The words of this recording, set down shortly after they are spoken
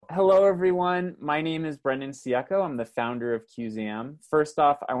Hello, everyone. My name is Brendan Sieco. I'm the founder of QZM. First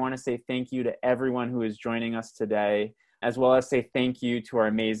off, I want to say thank you to everyone who is joining us today, as well as say thank you to our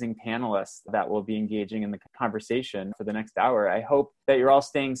amazing panelists that will be engaging in the conversation for the next hour. I hope that you're all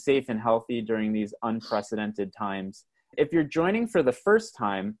staying safe and healthy during these unprecedented times. If you're joining for the first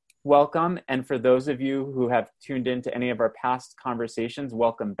time, welcome. And for those of you who have tuned into any of our past conversations,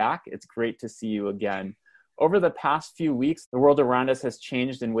 welcome back. It's great to see you again. Over the past few weeks, the world around us has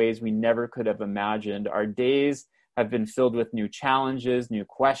changed in ways we never could have imagined. Our days have been filled with new challenges, new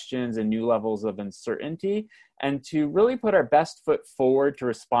questions, and new levels of uncertainty. And to really put our best foot forward to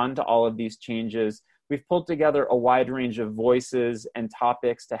respond to all of these changes, we've pulled together a wide range of voices and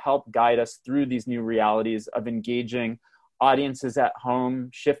topics to help guide us through these new realities of engaging audiences at home,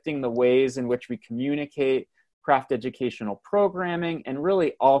 shifting the ways in which we communicate, craft educational programming, and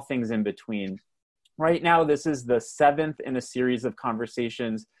really all things in between. Right now, this is the 7th in a series of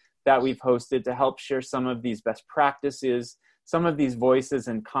conversations that we've hosted to help share some of these best practices, some of these voices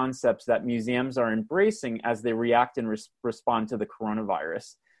and concepts that museums are embracing as they react and respond to the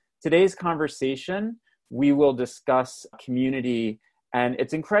coronavirus. Today's conversation, we will discuss community, and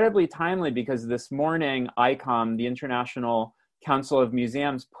it's incredibly timely because this morning, ICOM, the International Council of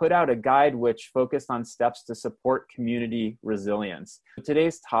Museums, put out a guide which focused on steps to support community resilience.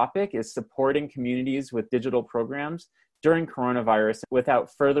 Today's topic is supporting communities with digital programs during coronavirus. Without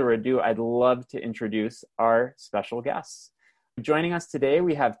further ado, I'd love to introduce our special guests. Joining us today,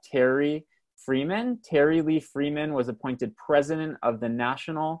 we have Terry Freeman. Terry Lee Freeman was appointed president of the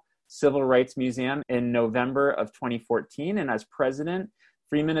National Civil Rights Museum in November of 2014. And as president,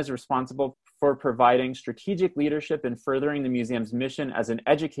 Freeman is responsible for providing strategic leadership in furthering the museum's mission as an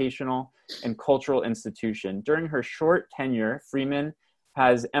educational and cultural institution. During her short tenure, Freeman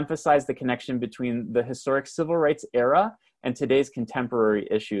has emphasized the connection between the historic civil rights era and today's contemporary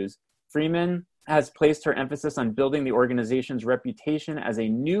issues. Freeman has placed her emphasis on building the organization's reputation as a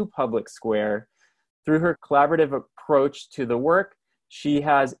new public square. Through her collaborative approach to the work, she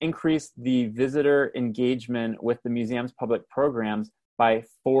has increased the visitor engagement with the museum's public programs by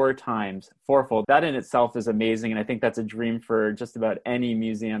 4 times, fourfold. That in itself is amazing, and I think that's a dream for just about any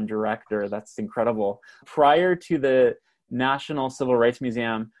museum director. That's incredible. Prior to the National Civil Rights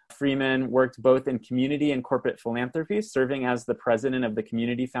Museum, Freeman worked both in community and corporate philanthropy, serving as the president of the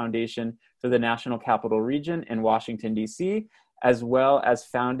Community Foundation for the National Capital Region in Washington, D.C., as well as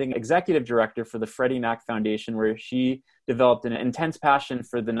founding executive director for the Freddie Mac Foundation, where she developed an intense passion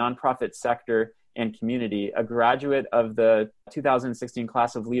for the nonprofit sector and community. A graduate of the 2016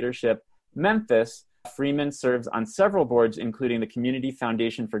 class of leadership, Memphis, Freeman serves on several boards, including the Community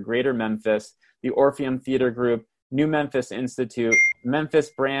Foundation for Greater Memphis, the Orpheum Theater Group, New Memphis Institute,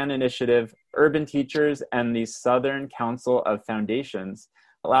 Memphis Brand Initiative, Urban Teachers, and the Southern Council of Foundations.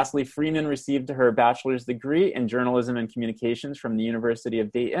 Lastly, Freeman received her bachelor's degree in journalism and communications from the University of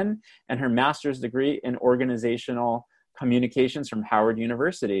Dayton and her master's degree in organizational communications from Howard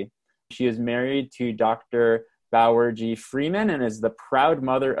University. She is married to Dr. Bauer G. Freeman and is the proud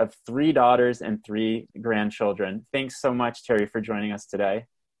mother of 3 daughters and 3 grandchildren. Thanks so much, Terry, for joining us today.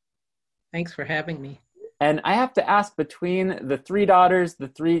 Thanks for having me. And I have to ask, between the 3 daughters, the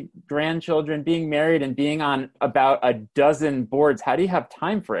 3 grandchildren, being married and being on about a dozen boards, how do you have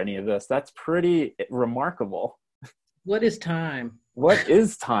time for any of this? That's pretty remarkable. What is time? What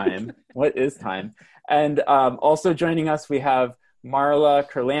is time? What is time? And also joining us, we have Marla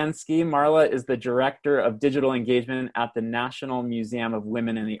Kurlansky. Marla is the Director of Digital Engagement at the National Museum of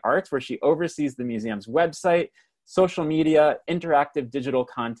Women in the Arts, where she oversees the museum's website, social media, interactive digital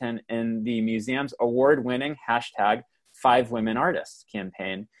content, and the museum's award-winning #5WomenArtists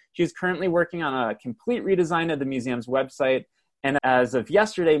campaign. She's currently working on a complete redesign of the museum's website, and as of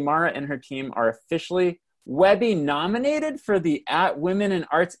yesterday, Mara and her team are officially Webby nominated for the @Women in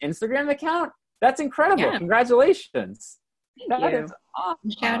Arts Instagram account. That's incredible. Yeah. Congratulations. Thank you.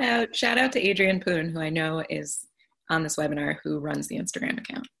 Awesome. Shout out to Adrienne Poon, who I know is on this webinar, who runs the Instagram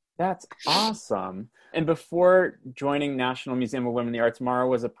account. That's awesome. And before joining National Museum of Women in the Arts, Mara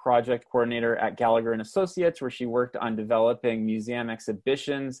was a project coordinator at Gallagher and Associates, where she worked on developing museum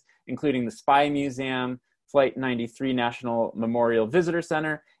exhibitions, including the Spy Museum, Flight 93 National Memorial Visitor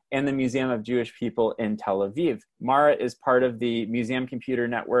Center, and the Museum of Jewish People in Tel Aviv. Mara is part of the Museum Computer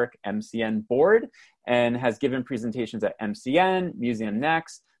Network MCN board and has given presentations at MCN, Museum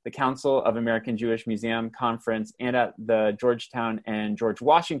Next, the Council of American Jewish Museum Conference, and at the Georgetown and George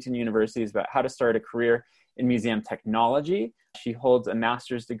Washington Universities about how to start a career in museum technology. She holds a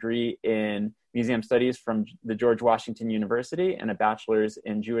master's degree in museum studies from the George Washington University and a bachelor's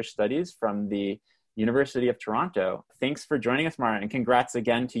in Jewish studies from the University of Toronto. Thanks for joining us, Mara, and congrats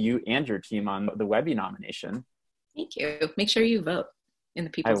again to you and your team on the Webby nomination. Thank you. Make sure you vote in the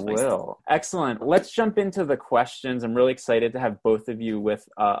People's Voice. I will. Excellent. Let's jump into the questions. I'm really excited to have both of you with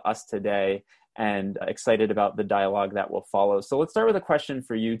us today and excited about the dialogue that will follow. So let's start with a question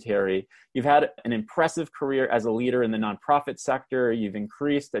for you, Terry. You've had an impressive career as a leader in the nonprofit sector. You've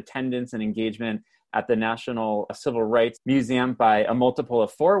increased attendance and engagement at the National Civil Rights Museum by a multiple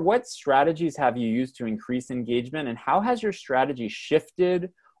of 4. What strategies have you used to increase engagement, and how has your strategy shifted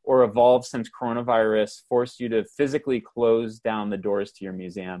or evolved since coronavirus forced you to physically close down the doors to your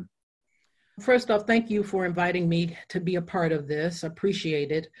museum? First off, thank you for inviting me to be a part of this.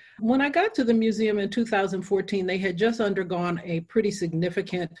 Appreciate it. When I got to the museum in 2014, they had just undergone a pretty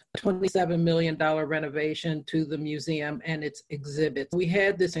significant $27 million renovation to the museum and its exhibits. We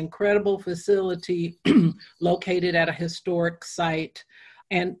had this incredible facility located at a historic site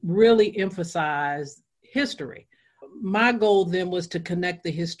and really emphasized history. My goal then was to connect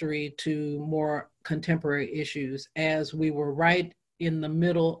the history to more contemporary issues, as we were right in the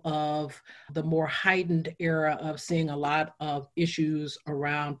middle of the more heightened era of seeing a lot of issues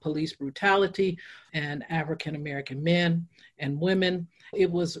around police brutality and African-American men and women. It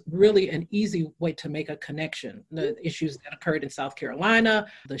was really an easy way to make a connection. The issues that occurred in South Carolina,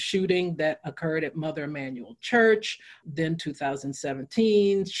 the shooting that occurred at Mother Emanuel Church, then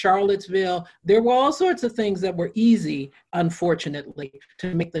 2017, Charlottesville. There were all sorts of things that were easy, unfortunately,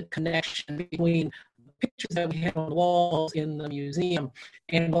 to make the connection between pictures that we had on the walls in the museum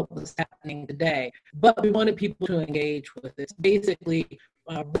and what was happening today. But we wanted people to engage with this. Basically,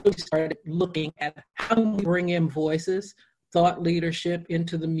 really started looking at how we bring in voices, thought leadership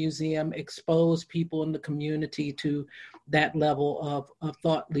into the museum, expose people in the community to that level of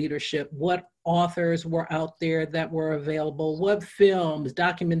thought leadership. What authors were out there that were available, what films,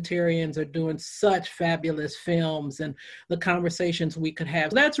 documentarians are doing such fabulous films, and the conversations we could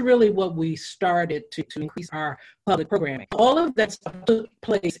have. So that's really what we started to increase our public programming. All of that stuff took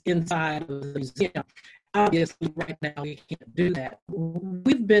place inside of the museum. Obviously, right now, we can't do that.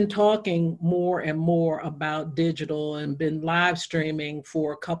 We've been talking more and more about digital and been live streaming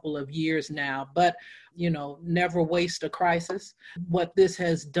for a couple of years now, but, never waste a crisis. What this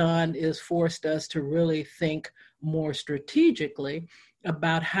has done is forced us to really think more strategically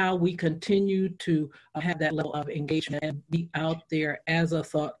about how we continue to have that level of engagement and be out there as a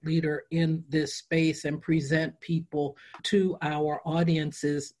thought leader in this space and present people to our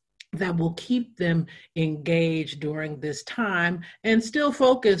audiences that will keep them engaged during this time and still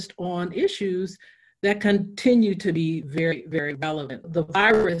focused on issues that continue to be very, very relevant. The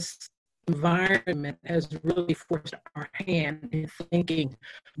virus environment has really forced our hand in thinking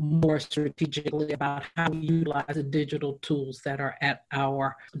more strategically about how we utilize the digital tools that are at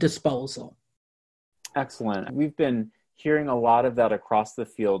our disposal. Excellent. We've been hearing a lot of that across the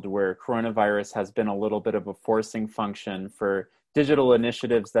field, where coronavirus has been a little bit of a forcing function for digital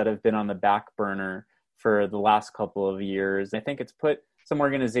initiatives that have been on the back burner for the last couple of years. I think it's put some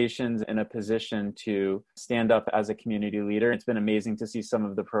organizations in a position to stand up as a community leader. It's been amazing to see some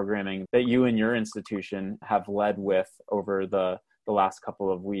of the programming that you and your institution have led with over the last couple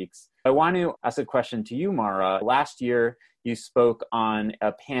of weeks. I want to ask a question to you, Mara. Last year, you spoke on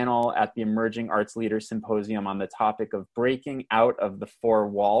a panel at the Emerging Arts Leaders Symposium on the topic of breaking out of the 4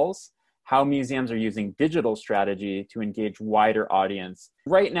 walls, how museums are using digital strategy to engage wider audience.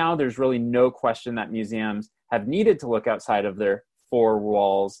 Right now, there's really no question that museums have needed to look outside of their 4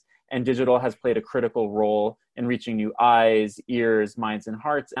 walls, and digital has played a critical role in reaching new eyes, ears, minds, and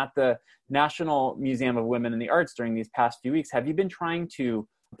hearts. At the National Museum of Women in the Arts during these past few weeks, have you been trying to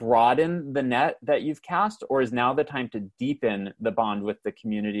broaden the net that you've cast, or is now the time to deepen the bond with the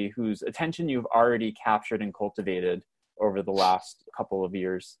community whose attention you've already captured and cultivated over the last couple of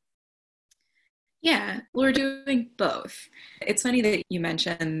years? Yeah, we're doing both. It's funny that you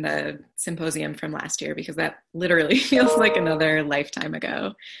mentioned the symposium from last year, because that literally feels like another lifetime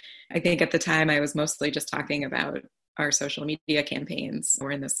ago. I think at the time I was mostly just talking about our social media campaigns. We're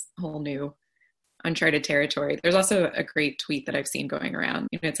in this whole new uncharted territory. There's also a great tweet that I've seen going around.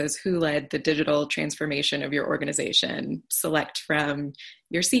 It says, "Who led the digital transformation of your organization? Select from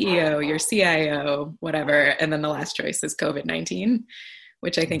your CEO, your CIO, whatever." And then the last choice is COVID-19.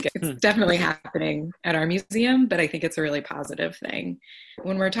 Which I think it's definitely happening at our museum, but I think it's a really positive thing.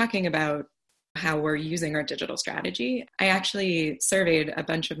 When we're talking about how we're using our digital strategy, I actually surveyed a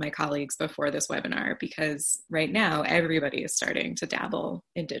bunch of my colleagues before this webinar, because right now everybody is starting to dabble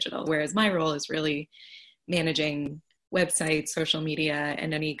in digital, whereas my role is really managing websites, social media,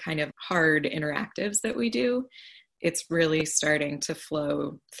 and any kind of hard interactives that we do. it's really starting to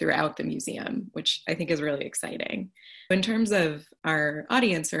flow throughout the museum, which I think is really exciting. In terms of our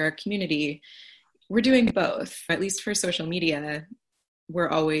audience or our community, we're doing both. At least for social media, we're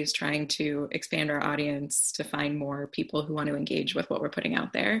always trying to expand our audience to find more people who want to engage with what we're putting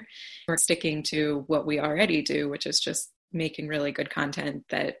out there. We're sticking to what we already do, which is just making really good content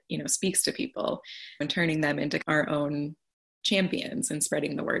that, speaks to people and turning them into our own champions and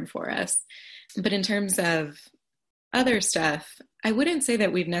spreading the word for us. But in terms of other stuff, I wouldn't say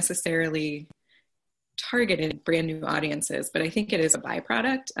that we've necessarily targeted brand new audiences, but I think it is a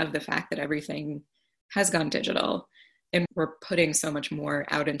byproduct of the fact that everything has gone digital and we're putting so much more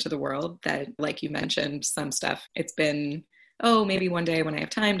out into the world that, like you mentioned, some stuff, it's been, maybe one day when I have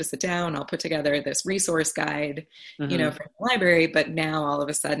time to sit down, I'll put together this resource guide, from the library, but now all of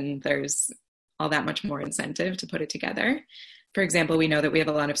a sudden there's all that much more incentive to put it together. For example, we know that we have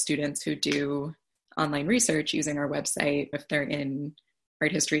a lot of students who do online research using our website. If they're in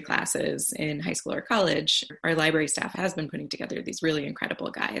art history classes in high school or college, our library staff has been putting together these really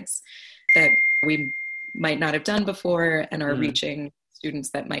incredible guides that we might not have done before and are reaching students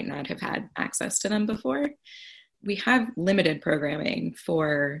that might not have had access to them before. We have limited programming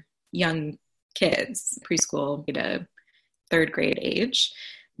for young kids, preschool to third grade age.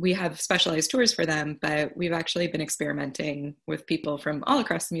 We have specialized tours for them, but we've actually been experimenting with people from all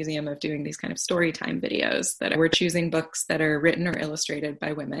across the museum of doing these kind of story time videos that we're choosing books that are written or illustrated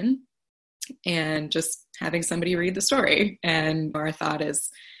by women and just having somebody read the story. And our thought is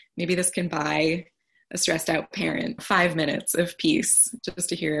maybe this can buy a stressed out parent 5 minutes of peace just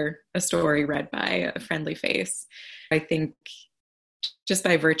to hear a story read by a friendly face. I think just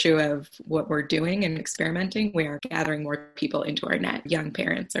by virtue of what we're doing and experimenting, we are gathering more people into our net. Young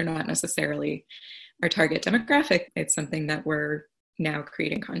parents are not necessarily our target demographic. It's something that we're now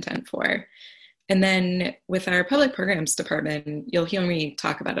creating content for. And then with our public programs department, you'll hear me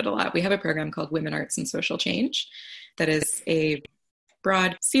talk about it a lot. We have a program called Women, Arts, and Social Change that is a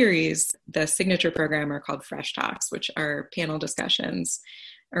broad series. The signature program are called Fresh Talks, which are panel discussions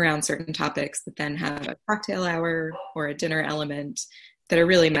around certain topics that then have a cocktail hour or a dinner element that are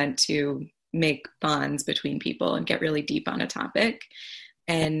really meant to make bonds between people and get really deep on a topic.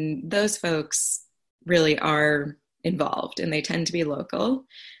 And those folks really are involved and they tend to be local.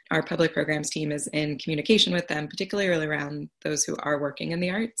 Our public programs team is in communication with them, particularly around those who are working in the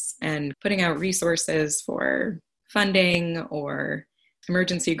arts and putting out resources for funding or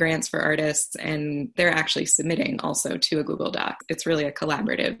emergency grants for artists, and they're actually submitting also to a Google Doc. It's really a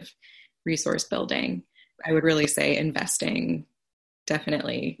collaborative resource building. I would really say investing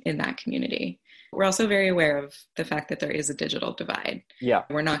definitely in that community. We're also very aware of the fact that there is a digital divide. Yeah.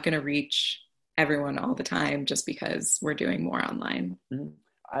 We're not going to reach everyone all the time just because we're doing more online.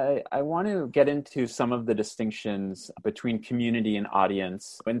 I want to get into some of the distinctions between community and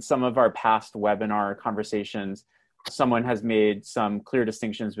audience. In some of our past webinar conversations, someone has made some clear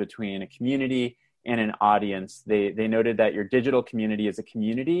distinctions between a community and an audience. They noted that your digital community is a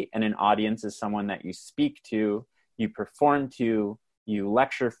community and an audience is someone that you speak to, you perform to, you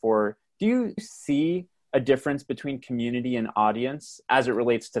lecture for. Do you see a difference between community and audience as it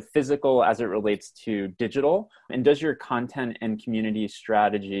relates to physical, as it relates to digital? And does your content and community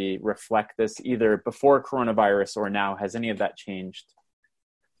strategy reflect this either before coronavirus or now? Has any of that changed?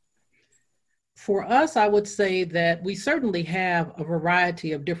 For us, I would say that we certainly have a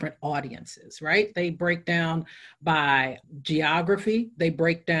variety of different audiences, right? They break down by geography, they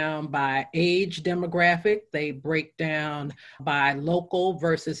break down by age demographic, they break down by local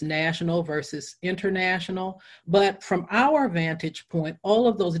versus national versus international. But from our vantage point, all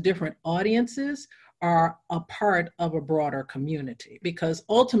of those different audiences are a part of a broader community, because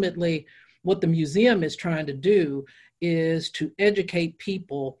ultimately what the museum is trying to do is to educate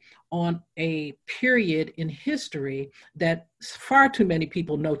people on a period in history that far too many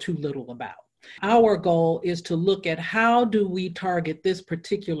people know too little about. Our goal is to look at how do we target this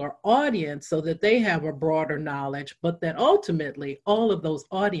particular audience so that they have a broader knowledge, but that ultimately all of those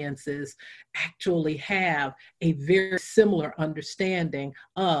audiences actually have a very similar understanding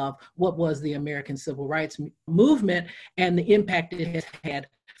of what was the American Civil Rights Movement and the impact it has had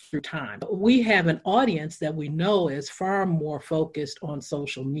through time. We have an audience that we know is far more focused on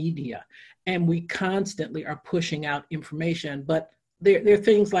social media, and we constantly are pushing out information. But there are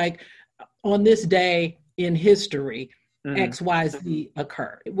things like, on this day in history, XYZ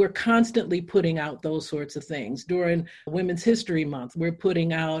occurred. We're constantly putting out those sorts of things. During Women's History Month, we're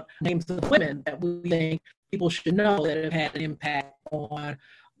putting out names of women that we think people should know that have had an impact on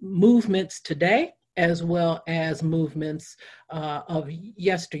movements today as well as movements of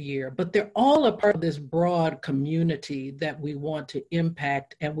yesteryear. But they're all a part of this broad community that we want to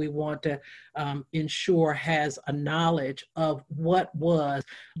impact and we want to ensure has a knowledge of what was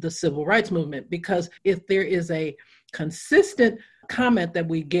the civil rights movement. Because if there is a consistent comment that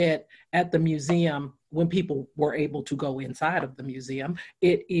we get at the museum when people were able to go inside of the museum,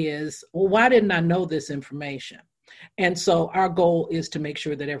 it is, well, why didn't I know this information? And so our goal is to make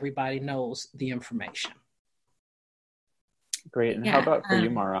sure that everybody knows the information. Great. And how about for you,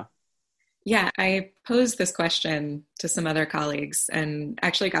 Mara? Yeah, I posed this question to some other colleagues and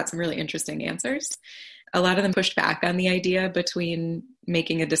actually got some really interesting answers. A lot of them pushed back on the idea between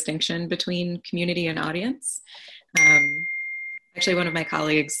making a distinction between community and audience. Actually, one of my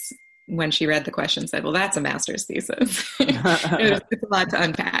colleagues, when she read the question, said, well, that's a master's thesis. It's a lot to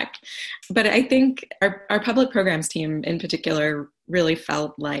unpack. But I think our public programs team in particular really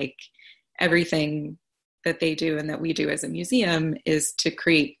felt like everything that they do and that we do as a museum is to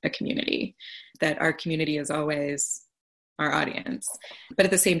create a community, that our community is always our audience. But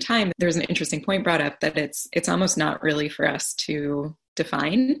at the same time, there's an interesting point brought up that it's almost not really for us to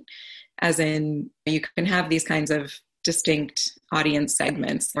define, as in you can have these kinds of distinct audience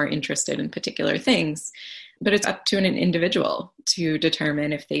segments who are interested in particular things, but it's up to an individual to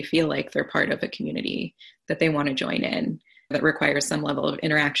determine if they feel like they're part of a community that they want to join in that requires some level of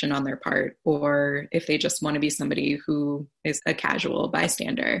interaction on their part, or if they just want to be somebody who is a casual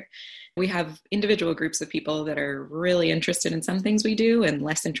bystander. We have individual groups of people that are really interested in some things we do and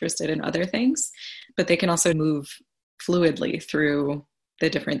less interested in other things, but they can also move fluidly through the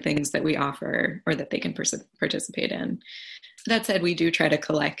different things that we offer or that they can participate in. That said, we do try to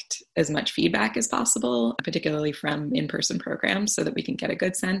collect as much feedback as possible, particularly from in-person programs, so that we can get a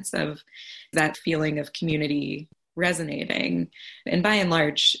good sense of that feeling of community resonating. And by and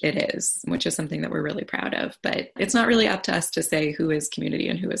large, it is, which is something that we're really proud of. But it's not really up to us to say who is community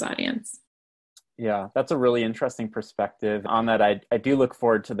and who is audience. Yeah, that's a really interesting perspective. On that, I do look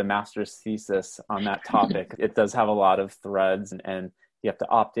forward to the master's thesis on that topic. It does have a lot of threads, and you have to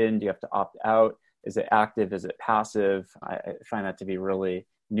opt in, do you have to opt out? Is it active? Is it passive? I find that to be really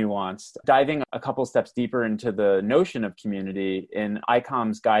nuanced. Diving a couple steps deeper into the notion of community, in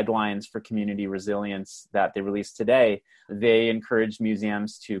ICOM's guidelines for community resilience that they released today, they encourage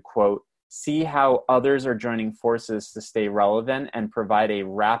museums to, quote, see how others are joining forces to stay relevant and provide a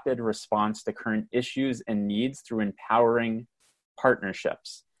rapid response to current issues and needs through empowering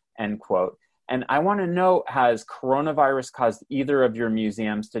partnerships, end quote. And I want to know, has coronavirus caused either of your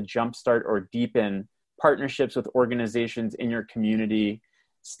museums to jumpstart or deepen partnerships with organizations in your community,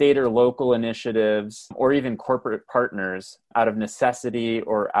 state or local initiatives, or even corporate partners out of necessity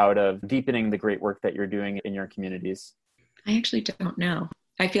or out of deepening the great work that you're doing in your communities? I actually don't know.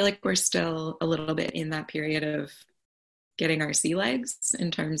 I feel like we're still a little bit in that period of getting our sea legs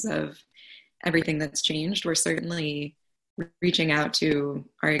in terms of everything that's changed. We're certainly reaching out to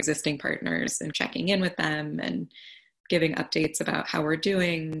our existing partners and checking in with them and giving updates about how we're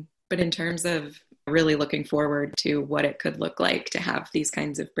doing. But in terms of really looking forward to what it could look like to have these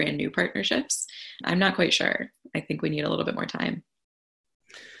kinds of brand new partnerships, I'm not quite sure. I think we need a little bit more time.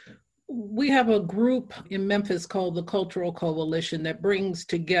 We have a group in Memphis called the Cultural Coalition that brings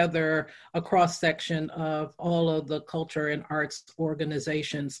together a cross-section of all of the culture and arts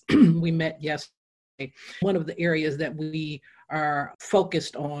organizations. We met yesterday. One of the areas that we are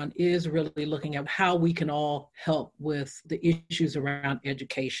focused on is really looking at how we can all help with the issues around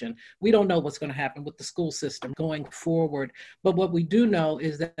education. We don't know what's going to happen with the school system going forward, but what we do know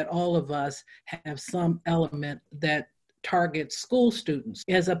is that all of us have some element that target school students,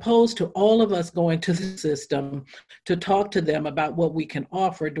 as opposed to all of us going to the system to talk to them about what we can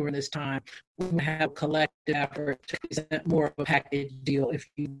offer during this time. We have a collective effort to present more of a package deal, if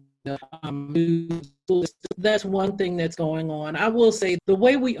you that's one thing that's going on. I will say the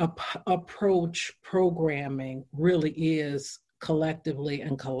way we approach programming really is collectively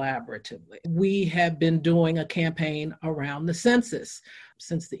and collaboratively. We have been doing a campaign around the census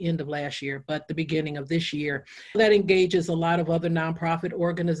since the end of last year, but the beginning of this year. That engages a lot of other nonprofit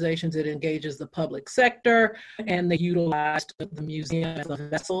organizations. It engages the public sector, and they utilize the museum as a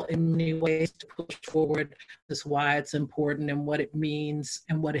vessel in many ways to push forward this why it's important and what it means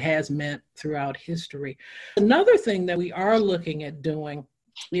and what it has meant throughout history. Another thing that we are looking at doing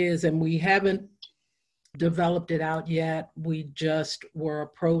is, and we haven't developed it out yet, we just were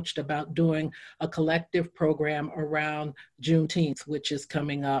approached about doing a collective program around Juneteenth, which is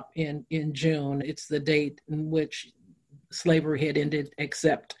coming up in June. It's the date in which slavery had ended,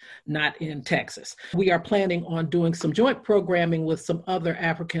 except not in Texas. We are planning on doing some joint programming with some other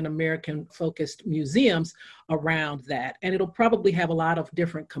African American focused museums around that. And it'll probably have a lot of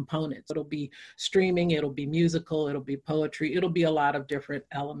different components. It'll be streaming, it'll be musical, it'll be poetry, it'll be a lot of different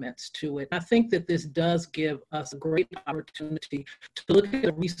elements to it. I think that this does give us a great opportunity to look at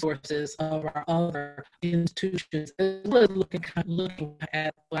the resources of our other institutions, as well as looking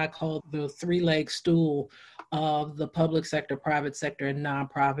at what I call the three-leg stool of the public sector, private sector, and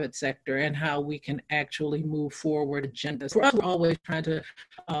nonprofit sector, and how we can actually move forward agendas. For us, we're always trying to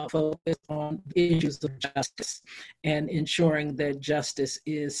focus on issues of justice and ensuring that justice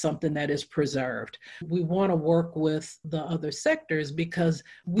is something that is preserved. We want to work with the other sectors because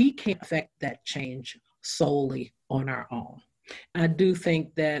we can't affect that change solely on our own. I do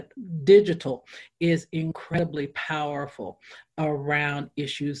think that digital is incredibly powerful around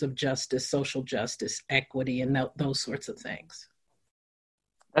issues of justice, social justice, equity, and those sorts of things.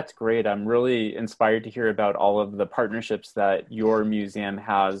 That's great. I'm really inspired to hear about all of the partnerships that your museum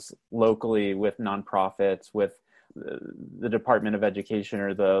has locally with nonprofits, with the Department of Education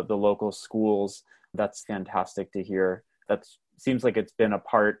or the local schools. That's fantastic to hear. That seems like it's been a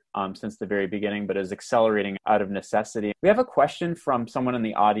part since the very beginning, but is accelerating out of necessity. We have a question from someone in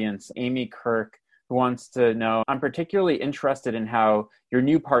the audience, Amy Kirk, who wants to know, I'm particularly interested in how your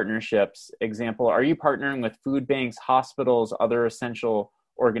new partnerships, example, are you partnering with food banks, hospitals, other essential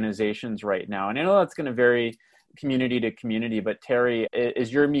organizations right now? And I know that's going to vary community to community, but Terry,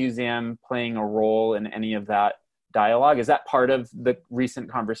 is your museum playing a role in any of that dialogue? Is that part of the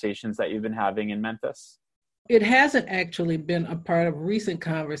recent conversations that you've been having in Memphis? It hasn't actually been a part of recent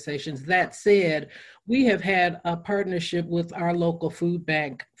conversations. That said, we have had a partnership with our local food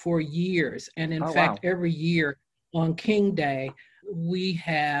bank for years. And in fact, every year on King Day, we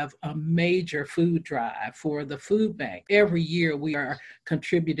have a major food drive for the food bank. Every year we are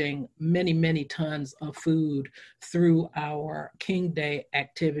contributing many, many tons of food through our King Day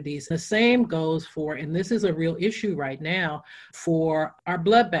activities. The same goes for, and this is a real issue right now, for our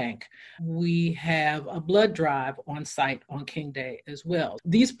blood bank. We have a blood drive on site on King Day as well.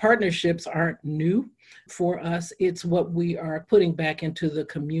 These partnerships aren't new for us. It's what we are putting back into the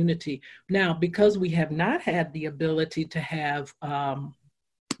community. Now, because we have not had the ability to have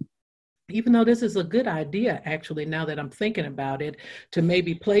even though this is a good idea, actually, now that I'm thinking about it, to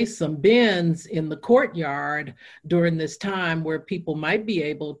maybe place some bins in the courtyard during this time where people might be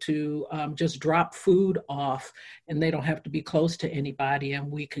able to just drop food off and they don't have to be close to anybody, and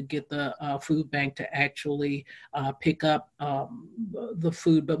we could get the food bank to actually pick up the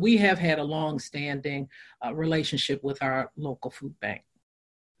food. But we have had a long-standing relationship with our local food bank.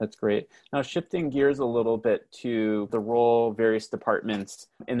 That's great. Now, shifting gears a little bit to the role various departments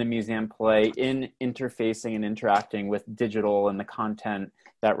in the museum play in interfacing and interacting with digital and the content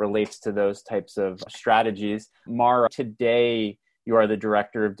that relates to those types of strategies. Mara, today you are the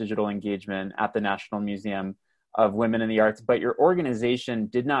Director of Digital Engagement at the National Museum of Women in the Arts, but your organization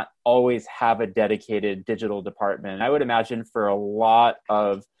did not always have a dedicated digital department. I would imagine for a lot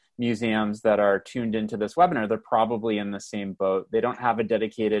of museums that are tuned into this webinar, they're probably in the same boat. They don't have a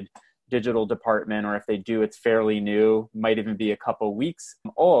dedicated digital department, or if they do, it's fairly new, might even be a couple weeks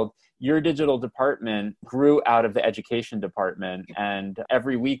old. Your digital department grew out of the education department, and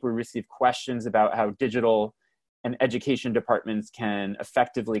every week we receive questions about how digital and education departments can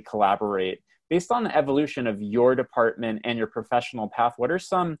effectively collaborate. Based on the evolution of your department and your professional path, what are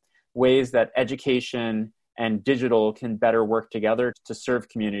some ways that education and digital can better work together to serve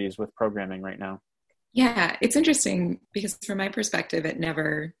communities with programming right now? Yeah, it's interesting because from my perspective, it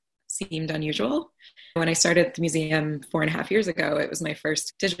never seemed unusual. When I started at the museum 4.5 years ago, it was my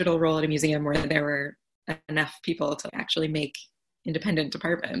first digital role at a museum where there were enough people to actually make independent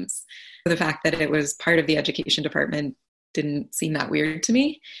departments. The fact that it was part of the education department didn't seem that weird to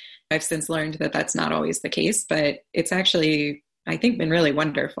me. I've since learned that that's not always the case, but it's actually, I think, been really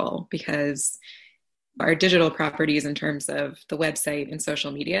wonderful because our digital properties in terms of the website and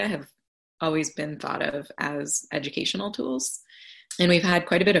social media have always been thought of as educational tools. And we've had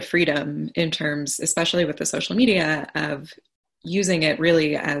quite a bit of freedom in terms, especially with the social media, of using it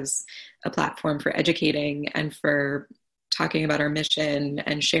really as a platform for educating and for talking about our mission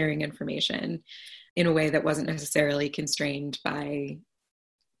and sharing information in a way that wasn't necessarily constrained by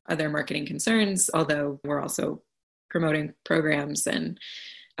other marketing concerns, although we're also promoting programs and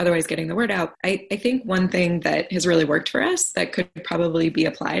otherwise getting the word out. I think one thing that has really worked for us that could probably be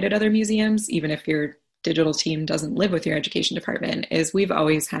applied at other museums, even if your digital team doesn't live with your education department, is we've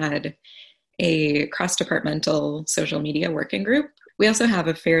always had a cross-departmental social media working group. We also have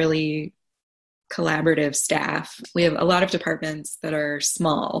a fairly collaborative staff. We have a lot of departments that are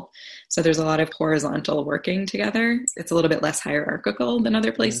small, so there's a lot of horizontal working together. It's a little bit less hierarchical than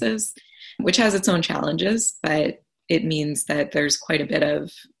other places, which has its own challenges, but it means that there's quite a bit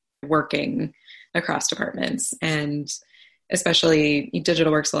of working across departments. And especially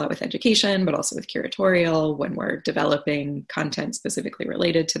digital works a lot with education, but also with curatorial when we're developing content specifically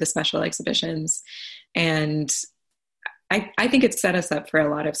related to the special exhibitions. And I think it's set us up for a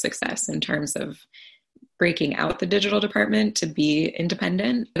lot of success in terms of breaking out the digital department to be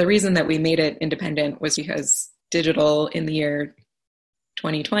independent. The reason that we made it independent was because digital in the year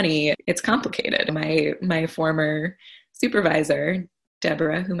 2020, it's complicated. My former supervisor,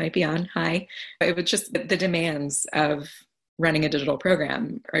 Deborah, who might be on, hi, it was just the demands of running a digital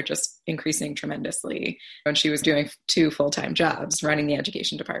program are just increasing tremendously. And she was doing 2 full-time jobs, running the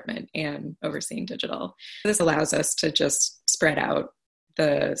education department and overseeing digital. This allows us to just spread out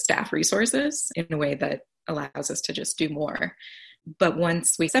the staff resources in a way that allows us to just do more. But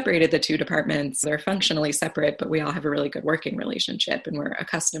once we separated the 2 departments, they're functionally separate, but we all have a really good working relationship and we're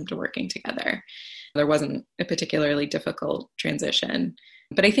accustomed to working together. There wasn't a particularly difficult transition.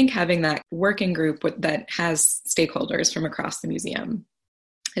 But I think having that working group that has stakeholders from across the museum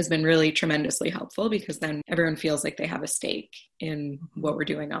has been really tremendously helpful, because then everyone feels like they have a stake in what we're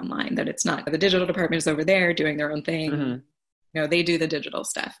doing online, that it's not the digital department is over there doing their own thing. Mm-hmm. You know, they do the digital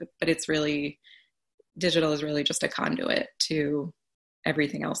stuff, but it's really, digital is really just a conduit to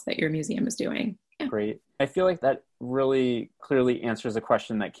everything else that your museum is doing. Yeah. Great. I feel like that really clearly answers a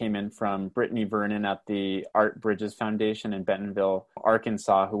question that came in from Brittany Vernon at the Art Bridges Foundation in Bentonville,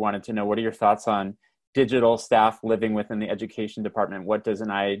 Arkansas, who wanted to know, what are your thoughts on digital staff living within the education department? What does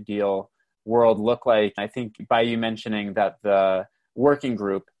an ideal world look like? I think by you mentioning that the working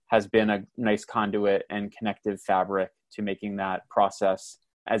group has been a nice conduit and connective fabric to making that process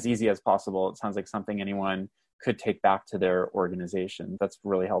as easy as possible, it sounds like something anyone could take back to their organization. That's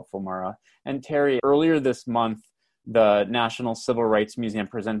really helpful, Mara. And Terry, earlier this month, the National Civil Rights Museum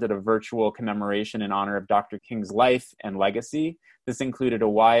presented a virtual commemoration in honor of Dr. King's life and legacy. This included a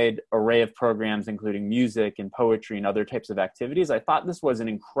wide array of programs, including music and poetry and other types of activities. I thought this was an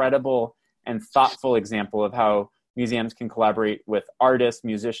incredible and thoughtful example of how museums can collaborate with artists,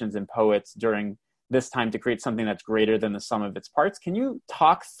 musicians, and poets during this time to create something that's greater than the sum of its parts. Can you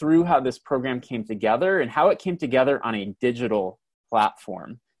talk through how this program came together and how it came together on a digital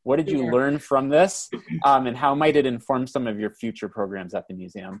platform? What did you learn from this, and how might it inform some of your future programs at the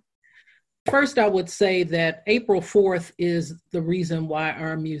museum? First, I would say that April 4th is the reason why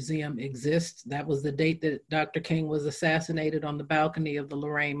our museum exists. That was the date that Dr. King was assassinated on the balcony of the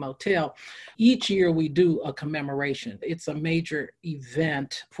Lorraine Motel. Each year we do a commemoration. It's a major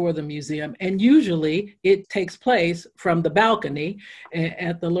event for the museum, and usually it takes place from the balcony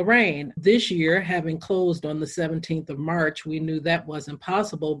at the Lorraine. This year, having closed on the 17th of March, we knew that wasn't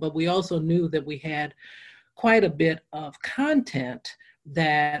possible, but we also knew that we had quite a bit of content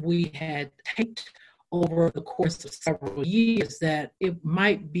that we had taped over the course of several years, that it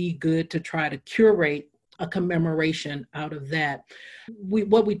might be good to try to curate a commemoration out of that.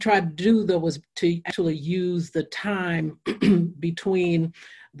 What we tried to do, though, was to actually use the time between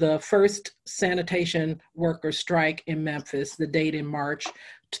the first sanitation worker strike in Memphis, the date in March,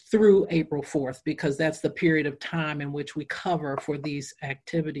 through April 4th, because that's the period of time in which we cover for these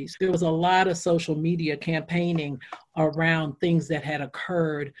activities. There was a lot of social media campaigning around things that had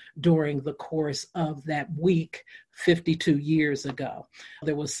occurred during the course of that week 52 years ago.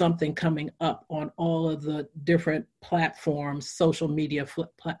 There was something coming up on all of the different platforms, social media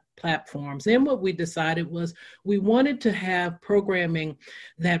platforms. And what we decided was we wanted to have programming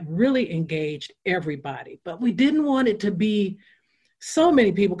that really engaged everybody, but we didn't want it to be so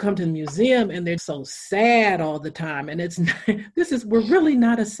many people come to the museum and they're so sad all the time. And we're really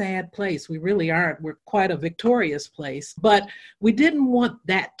not a sad place. We really aren't. We're quite a victorious place, but we didn't want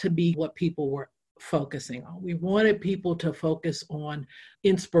that to be what people were focusing on. We wanted people to focus on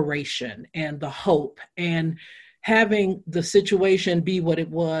inspiration and the hope, and having the situation be what it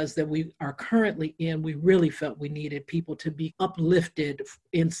was that we are currently in. We really felt we needed people to be uplifted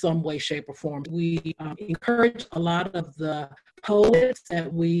in some way, shape, or form. We encouraged a lot of the poets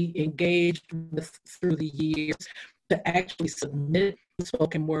that we engaged with through the years to actually submit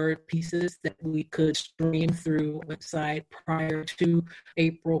spoken word pieces that we could stream through the website prior to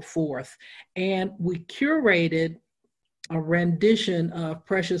April 4th. And we curated a rendition of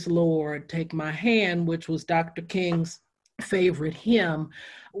Precious Lord, Take My Hand, which was Dr. King's favorite hymn,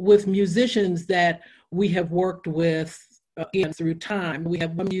 with musicians that we have worked with again through time. We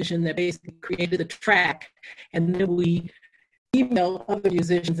have one musician that basically created the track, and then we emailed other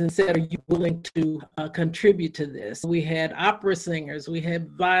musicians and said, are you willing to contribute to this? We had opera singers, we had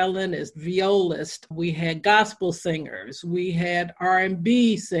violinists, violists, we had gospel singers, we had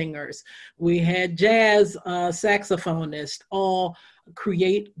R&B singers, we had jazz saxophonists, all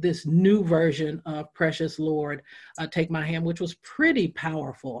create this new version of Precious Lord, Take My Hand, which was pretty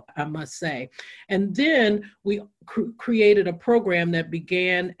powerful, I must say. And then we created a program that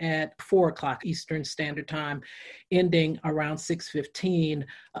began at 4:00 Eastern Standard Time, ending around 6:15,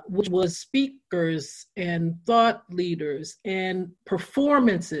 which was speakers and thought leaders and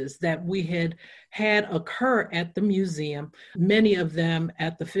performances that we had occur at the museum, many of them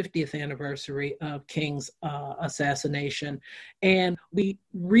at the 50th anniversary of King's assassination. And we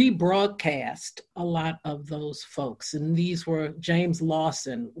rebroadcast a lot of those folks. And these were, James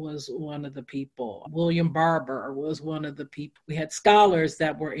Lawson was one of the people. William Barber was one of the people. We had scholars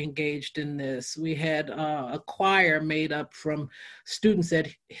that were engaged in this. We had a choir made up from students at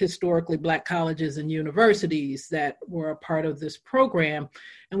historically Black colleges and universities that were a part of this program.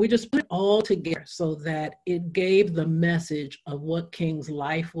 And we just put it all together so that it gave the message of what King's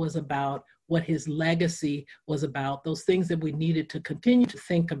life was about, what his legacy was about, those things that we needed to continue to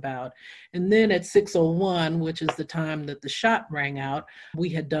think about. And then at 6:01, which is the time that the shot rang out, we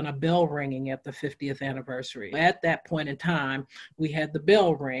had done a bell ringing at the 50th anniversary. At that point in time, we had the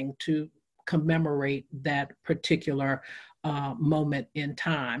bell ring to commemorate that particular moment in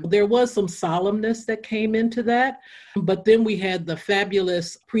time. There was some solemnness that came into that, but then we had the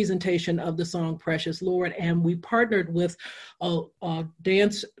fabulous presentation of the song Precious Lord, and we partnered with a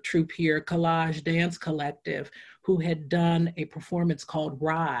dance troupe here, Collage Dance Collective, who had done a performance called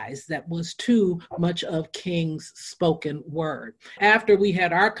Rise that was too much of King's spoken word. After we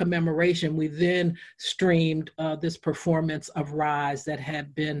had our commemoration, we then streamed this performance of Rise that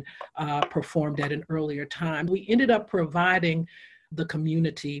had been performed at an earlier time. We ended up providing the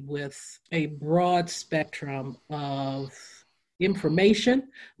community with a broad spectrum of information,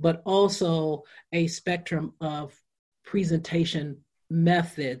 but also a spectrum of presentation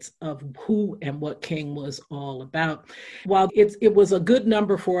methods of who and what King was all about. While it was a good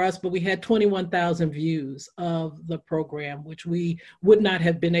number for us, but we had 21,000 views of the program, which we would not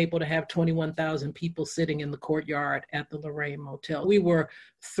have been able to have 21,000 people sitting in the courtyard at the Lorraine Motel. We were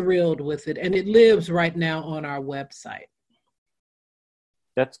thrilled with it, and it lives right now on our website.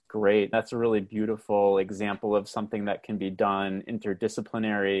 That's great. That's a really beautiful example of something that can be done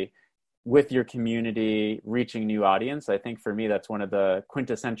interdisciplinary with your community, reaching new audience. I think for me, that's one of the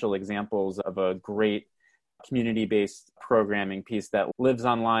quintessential examples of a great community-based programming piece that lives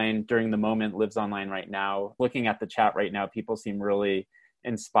online during the moment, lives online right now. Looking at the chat right now, people seem really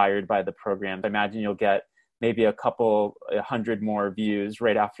inspired by the program. I imagine you'll get maybe a couple 100 more views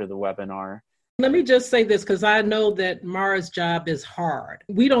right after the webinar. Let me just say this, because I know that Mara's job is hard.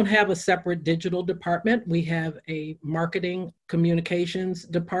 We don't have a separate digital department. We have a marketing communications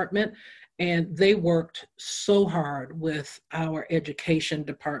department, and they worked so hard with our education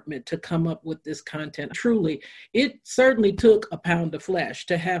department to come up with this content. Truly, it certainly took a pound of flesh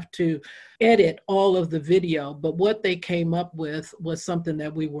to have to edit all of the video, but what they came up with was something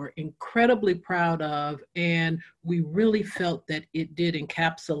that we were incredibly proud of, and we really felt that it did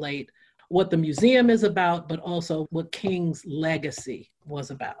encapsulate what the museum is about, but also what King's legacy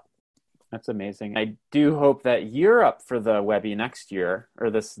was about. That's amazing. I do hope that you're up for the Webby next year, or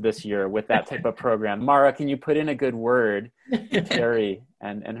this year, with that type of program. Mara, can you put in a good word to Carrie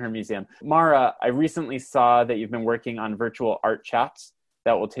and her museum? Mara, I recently saw that you've been working on virtual art chats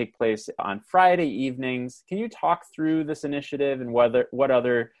that will take place on Friday evenings. Can you talk through this initiative and what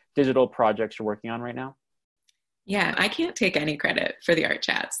other digital projects you're working on right now? Yeah, I can't take any credit for the art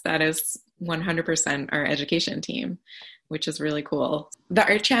chats. That is 100% our education team, which is really cool. The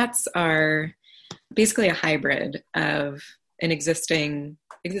art chats are basically a hybrid of an existing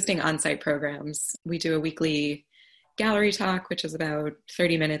on-site programs. We do a weekly gallery talk, which is about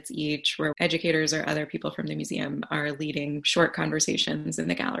 30 minutes each, where educators or other people from the museum are leading short conversations in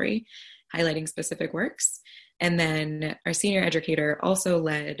the gallery, highlighting specific works. And then our senior educator also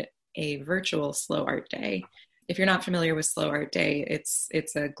led a virtual Slow Art Day. If you're not familiar with Slow Art Day,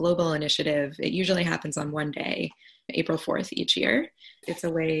 it's a global initiative. It usually happens on one day, April 4th each year. It's a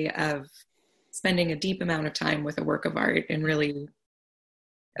way of spending a deep amount of time with a work of art and really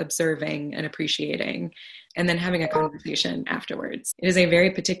observing and appreciating, and then having a conversation afterwards. It is a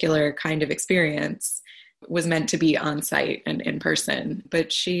very particular kind of experience. It was meant to be on site and in person,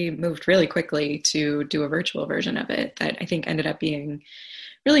 but she moved really quickly to do a virtual version of it that I think ended up being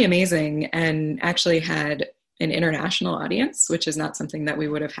really amazing, and actually had an international audience, which is not something that we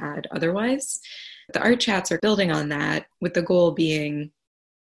would have had otherwise. The art chats are building on that, with the goal being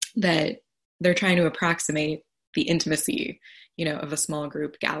that they're trying to approximate the intimacy, of a small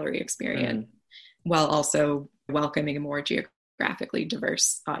group gallery experience, while also welcoming a more geographically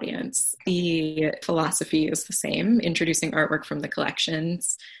diverse audience. The philosophy is the same, introducing artwork from the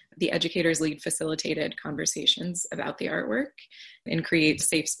collections. The educators lead facilitated conversations about the artwork and create a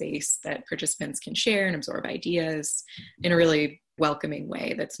safe space that participants can share and absorb ideas in a really welcoming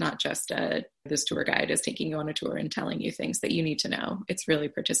way. That's not just this tour guide is taking you on a tour and telling you things that you need to know. It's really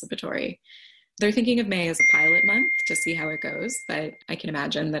participatory. They're thinking of May as a pilot month to see how it goes, but I can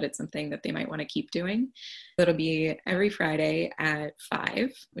imagine that it's something that they might want to keep doing. It'll be every Friday at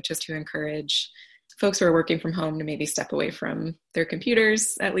 5, which is to encourage folks who are working from home to maybe step away from their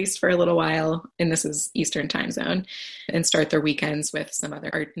computers, at least for a little while, and this is Eastern time zone, and start their weekends with some other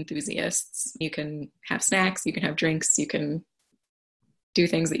art enthusiasts. You can have snacks, you can have drinks, you can do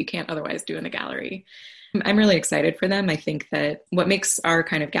things that you can't otherwise do in the gallery. I'm really excited for them. I think that what makes our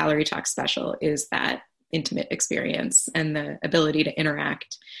kind of gallery talk special is that intimate experience and the ability to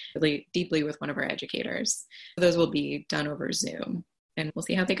interact really deeply with one of our educators. Those will be done over Zoom, and we'll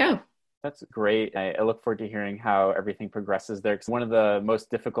see how they go. That's great. I look forward to hearing how everything progresses there. 'Cause one of the most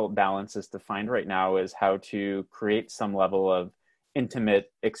difficult balances to find right now is how to create some level of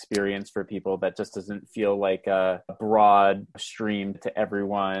intimate experience for people that just doesn't feel like a broad stream to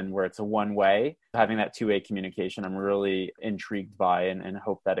everyone where it's a one way. Having that two-way communication, I'm really intrigued by and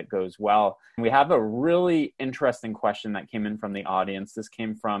hope that it goes well. We have a really interesting question that came in from the audience. This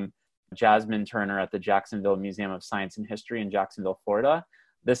came from Jasmine Turner at the Jacksonville Museum of Science and History in Jacksonville, Florida.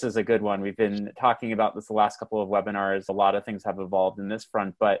 This is a good one. We've been talking about this the last couple of webinars. A lot of things have evolved in this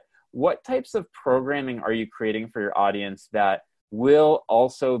front, but what types of programming are you creating for your audience that will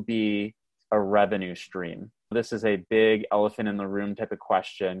also be a revenue stream? This is a big elephant in the room type of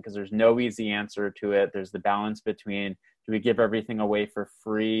question because there's no easy answer to it. There's the balance between, do we give everything away for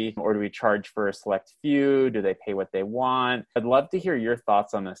free or do we charge for a select few? Do they pay what they want? I'd love to hear your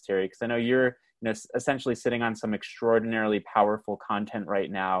thoughts on this, Terry, because I know you're essentially sitting on some extraordinarily powerful content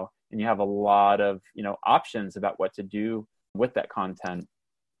right now, and you have a lot of options about what to do with that content.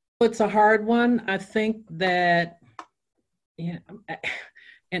 It's a hard one. I think that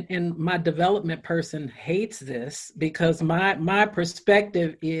and my development person hates this because my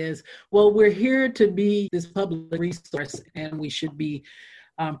perspective is, well, we're here to be this public resource and we should be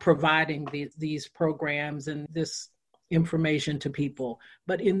providing these programs and this information to people.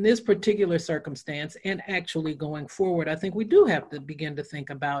 But in this particular circumstance, and actually going forward, I think we do have to begin to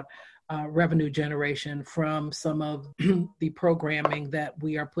think about revenue generation from some of the programming that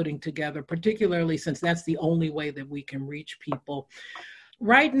we are putting together, particularly since that's the only way that we can reach people.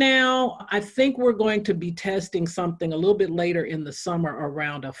 Right now, I think we're going to be testing something a little bit later in the summer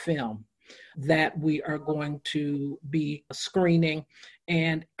around a film that we are going to be screening,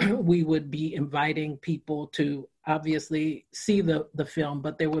 and we would be inviting people to obviously see the film,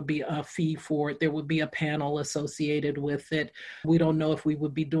 but there would be a fee for it. There would be a panel associated with it. We don't know if we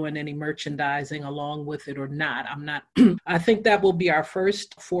would be doing any merchandising along with it or not. I think that will be our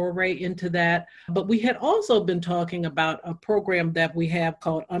first foray into that. But we had also been talking about a program that we have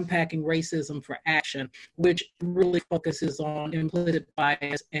called Unpacking Racism for Action, which really focuses on implicit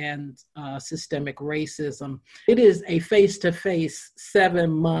bias and systemic racism. It is a face-to-face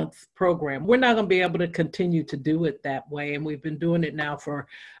 7-month program. We're not going to be able to continue to do it that way. And we've been doing it now for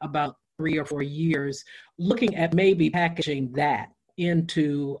about 3 or 4 years, looking at maybe packaging that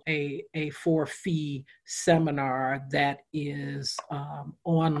into a for-fee seminar that is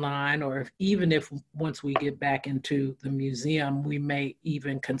online, or even if once we get back into the museum, we may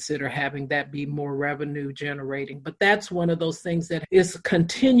even consider having that be more revenue generating. But that's one of those things that is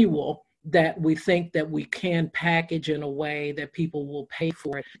continual, that we think that we can package in a way that people will pay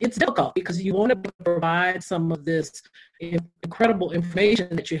for it. It's difficult because you want to provide some of this incredible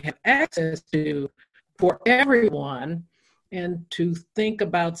information that you have access to for everyone, and to think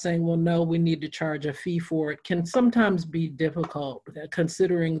about saying, well, no, we need to charge a fee for it can sometimes be difficult,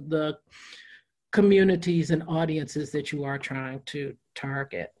 considering the communities and audiences that you are trying to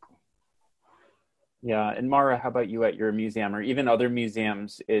target. Yeah. And Mara, how about you at your museum or even other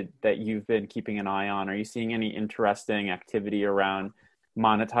museums that you've been keeping an eye on? Are you seeing any interesting activity around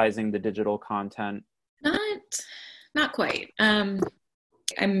monetizing the digital content? Not quite.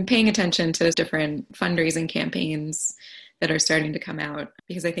 I'm paying attention to different fundraising campaigns that are starting to come out,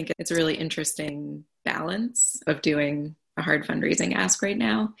 because I think it's a really interesting balance of doing a hard fundraising ask right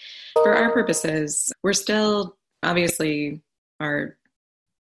now. For our purposes, we're still, obviously, our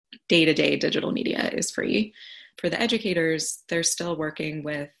day-to-day digital media is free. For the educators, they're still working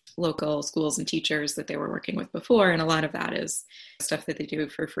with local schools and teachers that they were working with before. And a lot of that is stuff that they do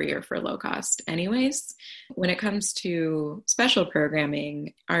for free or for low cost anyways. When it comes to special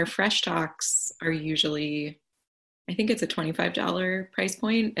programming, our Fresh Talks are usually, I think it's a $25 price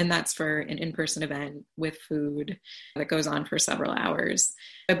point, and that's for an in-person event with food that goes on for several hours.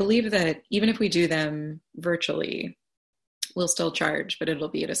 I believe that even if we do them virtually, we'll still charge, but it'll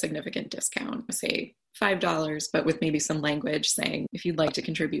be at a significant discount, say $5, but with maybe some language saying, if you'd like to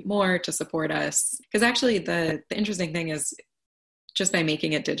contribute more to support us. Because actually the interesting thing is, just by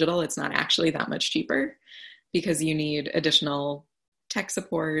making it digital, it's not actually that much cheaper because you need additional tech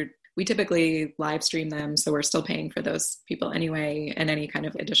support. We typically live stream them, so we're still paying for those people anyway, and any kind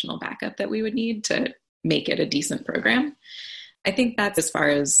of additional backup that we would need to make it a decent program. I think that's as far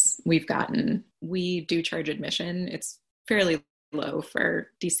as we've gotten. We do charge admission. It's fairly low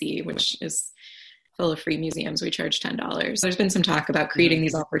for DC, which is full of free museums. We charge $10. There's been some talk about creating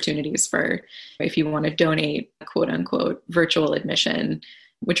these opportunities for if you want to donate quote unquote virtual admission,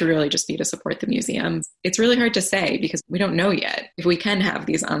 which would really just be to support the museum. It's really hard to say because we don't know yet if we can have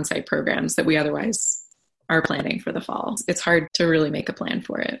these on-site programs that we otherwise are planning for the fall. It's hard to really make a plan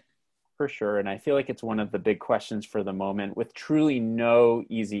for it. For sure. And I feel like it's one of the big questions for the moment with truly no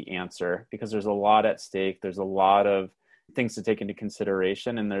easy answer because there's a lot at stake. There's a lot of things to take into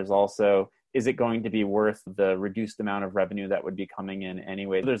consideration. And there's also, is it going to be worth the reduced amount of revenue that would be coming in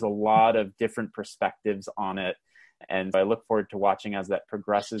anyway? There's a lot of different perspectives on it. And I look forward to watching as that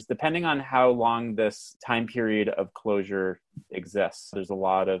progresses, depending on how long this time period of closure exists. There's a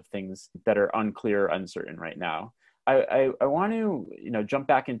lot of things that are unclear, uncertain right now. I want to, jump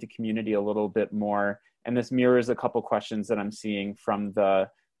back into community a little bit more. And this mirrors a couple questions that I'm seeing from the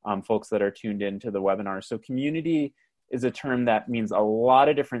folks that are tuned into the webinar. So community is a term that means a lot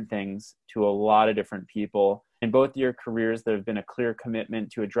of different things to a lot of different people. In both your careers, there have been a clear commitment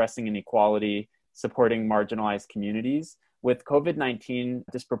to addressing inequality, supporting marginalized communities. With COVID-19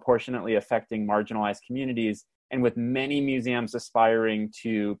 disproportionately affecting marginalized communities, and with many museums aspiring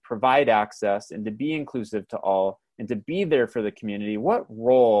to provide access and to be inclusive to all and to be there for the community, what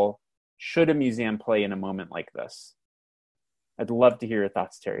role should a museum play in a moment like this? I'd love to hear your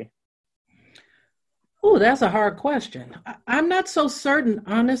thoughts, Terry. Oh, that's a hard question. I'm not so certain,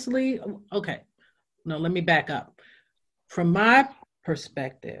 honestly. Okay, no, let me back up. From my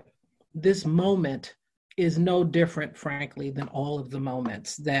perspective, this moment is no different, frankly, than all of the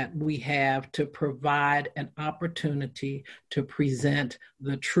moments that we have to provide an opportunity to present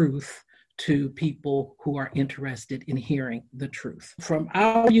the truth to people who are interested in hearing the truth. From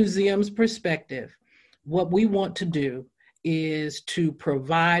our museum's perspective, what we want to do is to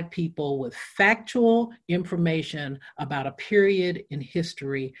provide people with factual information about a period in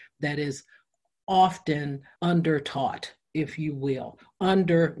history that is often undertaught, if you will,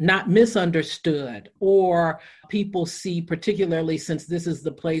 not misunderstood, or people see, particularly since this is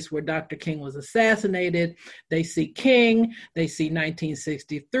the place where Dr. King was assassinated, they see King, they see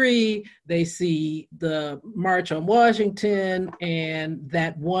 1963, they see the March on Washington, and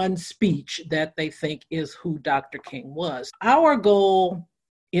that one speech that they think is who Dr. King was. Our goal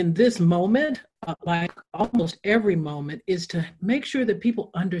in this moment, like almost every moment, is to make sure that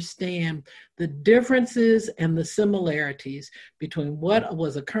people understand the differences and the similarities between what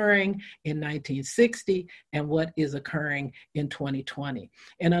was occurring in 1960 and what is occurring in 2020.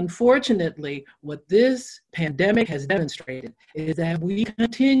 And unfortunately, what this pandemic has demonstrated is that we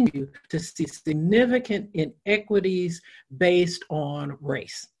continue to see significant inequities based on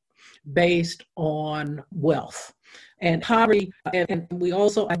race, based on wealth and poverty. And we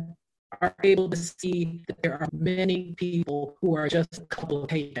also are able to see that there are many people who are just a couple of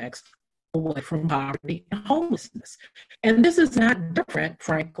paychecks away from poverty and homelessness. And this is not different,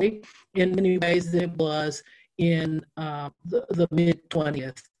 frankly, in many ways than it was in the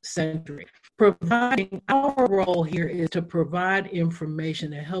mid-20th century. Our role here is to provide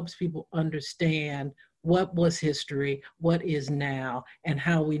information that helps people understand what was history, what is now, and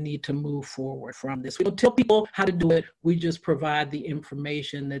how we need to move forward from this. We don't tell people how to do it. We just provide the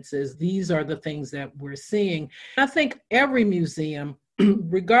information that says these are the things that we're seeing. I think every museum,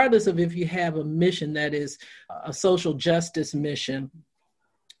 regardless of if you have a mission that is a social justice mission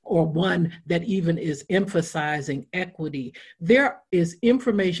or one that even is emphasizing equity. There is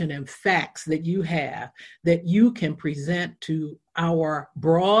information and facts that you have that you can present to our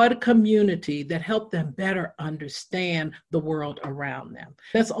broad community that help them better understand the world around them.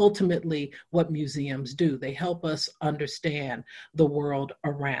 That's ultimately what museums do. They help us understand the world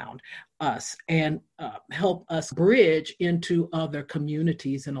around us and help us bridge into other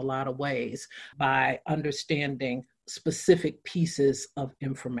communities in a lot of ways by understanding specific pieces of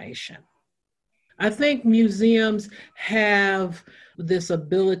information. I think museums have this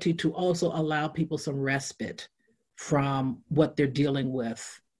ability to also allow people some respite from what they're dealing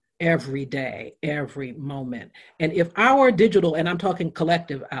with every day, every moment. And if our digital, and I'm talking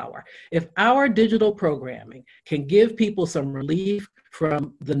collective hour, if our digital programming can give people some relief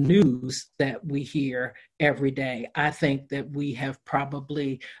from the news that we hear every day, I think that we have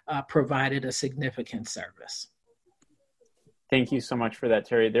probably provided a significant service. Thank you so much for that,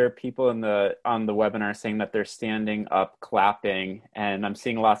 Terry. There are people on the webinar saying that they're standing up, clapping, and I'm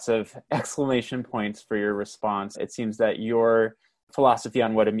seeing lots of exclamation points for your response. It seems that your philosophy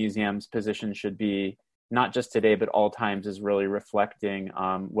on what a museum's position should be, not just today, but all times, is really reflecting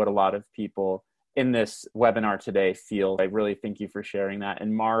what a lot of people in this webinar today feel. I really thank you for sharing that.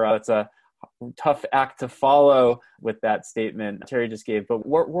 And Mara, it's a tough act to follow with that statement Terry just gave, but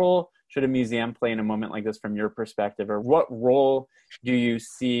what role should a museum play in a moment like this from your perspective, or what role do you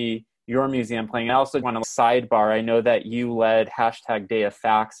see your museum playing? I also want to sidebar, I know that you led #Day of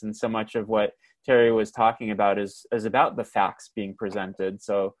Facts, and so much of what Terry was talking about is about the facts being presented.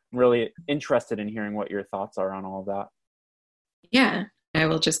 So I'm really interested in hearing what your thoughts are on all of that. Yeah, I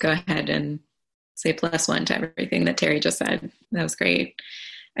will just go ahead and say +1 to everything that Terry just said. That was great.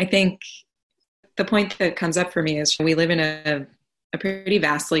 I think the point that comes up for me is we live in a pretty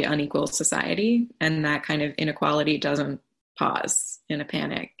vastly unequal society, and that kind of inequality doesn't pause in a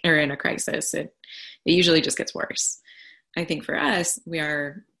panic or in a crisis. It usually just gets worse. I think for us, we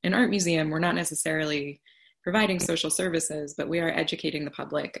are an art museum. We're not necessarily providing social services, but we are educating the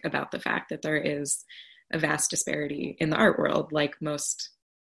public about the fact that there is a vast disparity in the art world, like most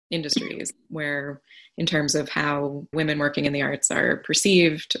industries, where in terms of how women working in the arts are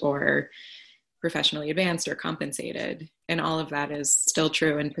perceived or professionally advanced or compensated. And all of that is still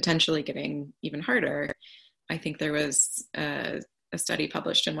true and potentially getting even harder. I think there was a study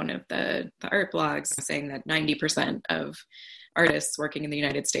published in one of the art blogs saying that 90% of artists working in the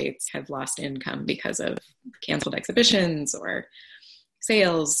United States have lost income because of canceled exhibitions or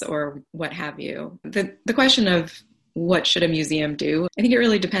sales or what have you. The question of what should a museum do, I think it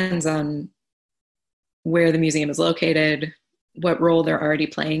really depends on where the museum is located, what role they're already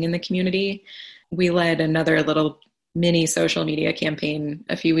playing in the community. We led another little mini social media campaign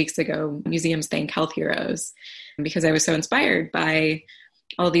a few weeks ago, Museums Thank Health Heroes, because I was so inspired by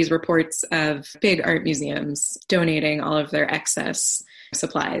all these reports of big art museums donating all of their excess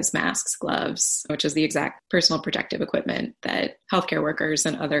supplies, masks, gloves, which is the exact personal protective equipment that healthcare workers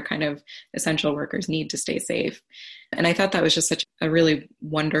and other kind of essential workers need to stay safe. And I thought that was just such a really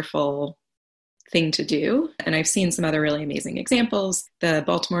wonderful thing to do. And I've seen some other really amazing examples. The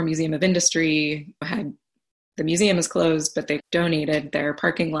Baltimore Museum of Industry the museum is closed, but they donated their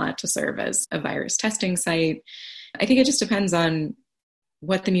parking lot to serve as a virus testing site. I think it just depends on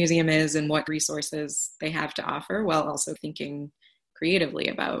what the museum is and what resources they have to offer, while also thinking creatively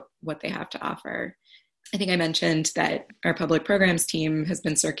about what they have to offer. I think I mentioned that our public programs team has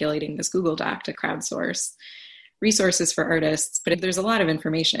been circulating this Google Doc to crowdsource resources for artists, but there's a lot of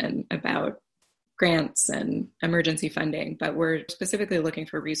information about grants and emergency funding, but we're specifically looking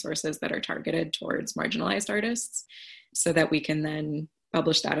for resources that are targeted towards marginalized artists so that we can then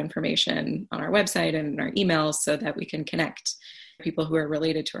publish that information on our website and in our emails so that we can connect people who are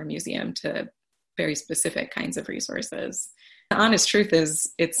related to our museum to very specific kinds of resources. The honest truth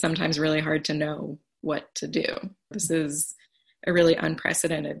is it's sometimes really hard to know what to do. This is a really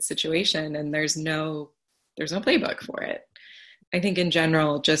unprecedented situation and there's no playbook for it. I think in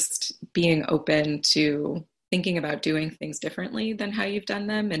general, just being open to thinking about doing things differently than how you've done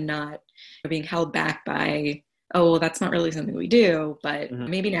them and not being held back by, oh, well, that's not really something we do, but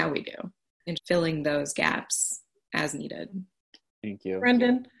maybe now we do, and filling those gaps as needed. Thank you.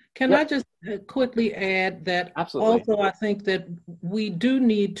 Brendan, can I just quickly add that Absolutely. Also I think that we do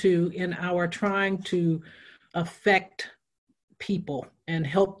need to, in our trying to affect people and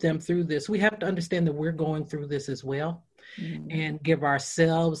help them through this, we have to understand that we're going through this as well. And give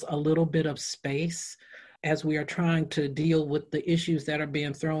ourselves a little bit of space as we are trying to deal with the issues that are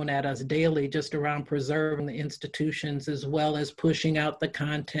being thrown at us daily, just around preserving the institutions, as well as pushing out the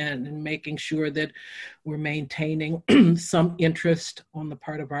content and making sure that we're maintaining some interest on the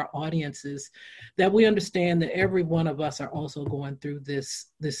part of our audiences, that we understand that every one of us are also going through this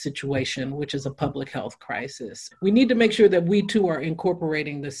situation, which is a public health crisis. We need to make sure that we too are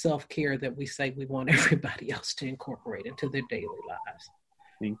incorporating the self-care that we say we want everybody else to incorporate into their daily lives.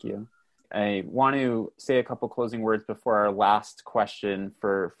 Thank you. I want to say a couple closing words before our last question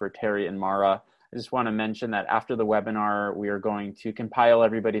for Terry and Mara. I just want to mention that after the webinar, we are going to compile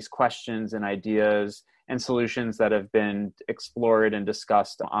everybody's questions and ideas and solutions that have been explored and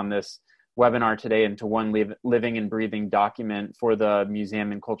discussed on this webinar today into one living and breathing document for the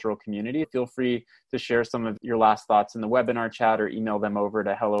museum and cultural community. Feel free to share some of your last thoughts in the webinar chat or email them over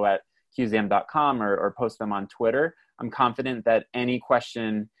to hello@qzam.com or post them on Twitter. I'm confident that any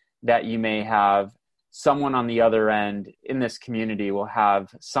question that you may have, someone on the other end in this community will have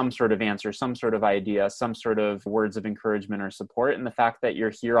some sort of answer, some sort of idea, some sort of words of encouragement or support. And the fact that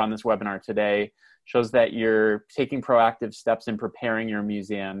you're here on this webinar today shows that you're taking proactive steps in preparing your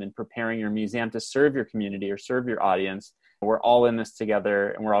museum to serve your community or serve your audience. We're all in this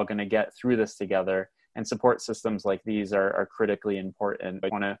together, and we're all going to get through this together. And support systems like these are critically important. I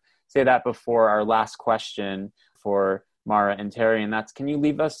want to say that before our last question for Mara and Terry, and that's, can you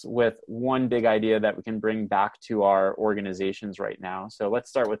leave us with one big idea that we can bring back to our organizations right now? So let's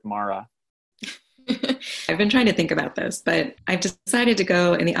start with Mara. I've been trying to think about this, but I've decided to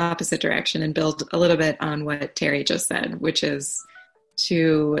go in the opposite direction and build a little bit on what Terry just said, which is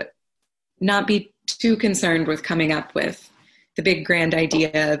to not be too concerned with coming up with the big grand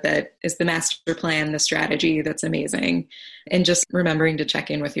idea that is the master plan, the strategy that's amazing, and just remembering to check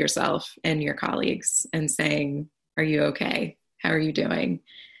in with yourself and your colleagues and saying, are you okay? How are you doing?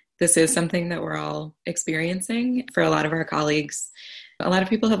 This is something that we're all experiencing. For a lot of our colleagues, a lot of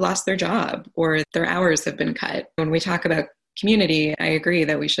people have lost their job or their hours have been cut. When we talk about community, I agree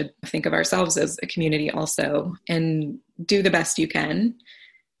that we should think of ourselves as a community also and do the best you can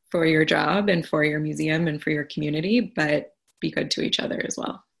for your job and for your museum and for your community, but be good to each other as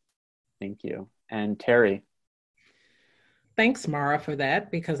well. Thank you. And Terry. Thanks, Mara, for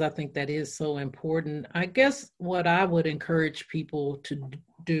that, because I think that is so important. I guess what I would encourage people to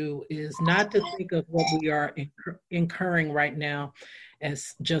do is not to think of what we are incurring right now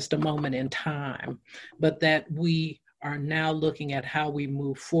as just a moment in time, but that we are now looking at how we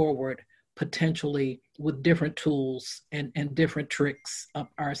move forward, potentially with different tools and different tricks up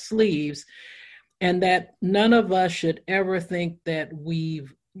our sleeves, and that none of us should ever think that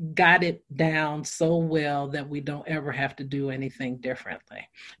we've got it down so well that we don't ever have to do anything differently,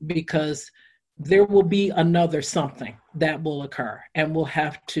 because there will be another something that will occur and we'll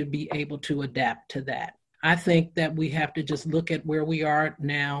have to be able to adapt to that. I think that we have to just look at where we are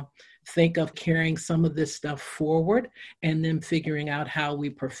now, think of carrying some of this stuff forward, and then figuring out how we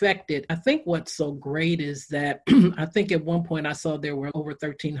perfect it. I think what's so great is that I think at one point I saw there were over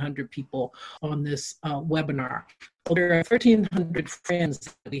 1,300 people on this webinar. There are 1,300 friends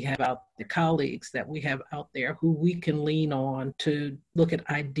that we have out there, colleagues that we have out there who we can lean on to look at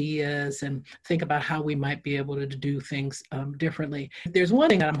ideas and think about how we might be able to do things differently. There's one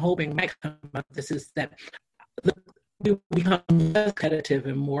thing that I'm hoping might come about this is that we become less competitive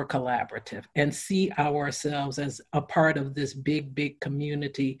and more collaborative and see ourselves as a part of this big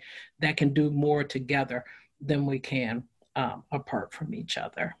community that can do more together than we can apart from each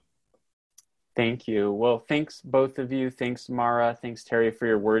other. Thank you. Well, thanks both of you. Thanks, Mara. Thanks, Terry, for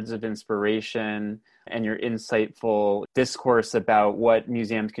your words of inspiration and your insightful discourse about what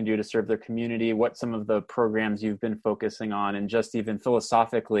museums can do to serve their community, what some of the programs you've been focusing on, and just even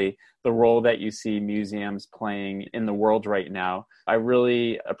philosophically, the role that you see museums playing in the world right now. I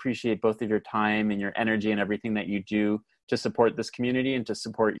really appreciate both of your time and your energy and everything that you do to support this community and to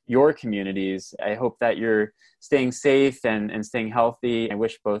support your communities. I hope that you're staying safe and staying healthy. I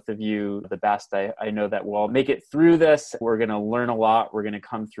wish both of you the best. I know that we'll make it through this. We're going to learn a lot. We're going to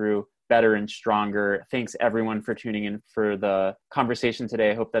come through better and stronger. Thanks everyone for tuning in for the conversation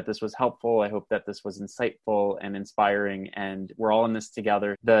today. I hope that this was helpful. I hope that this was insightful and inspiring, and we're all in this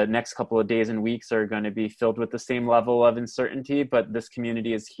together. The next couple of days and weeks are going to be filled with the same level of uncertainty, but this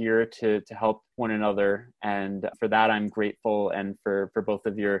community is here to help one another. And for that, I'm grateful. And for both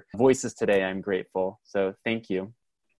of your voices today, I'm grateful. So thank you.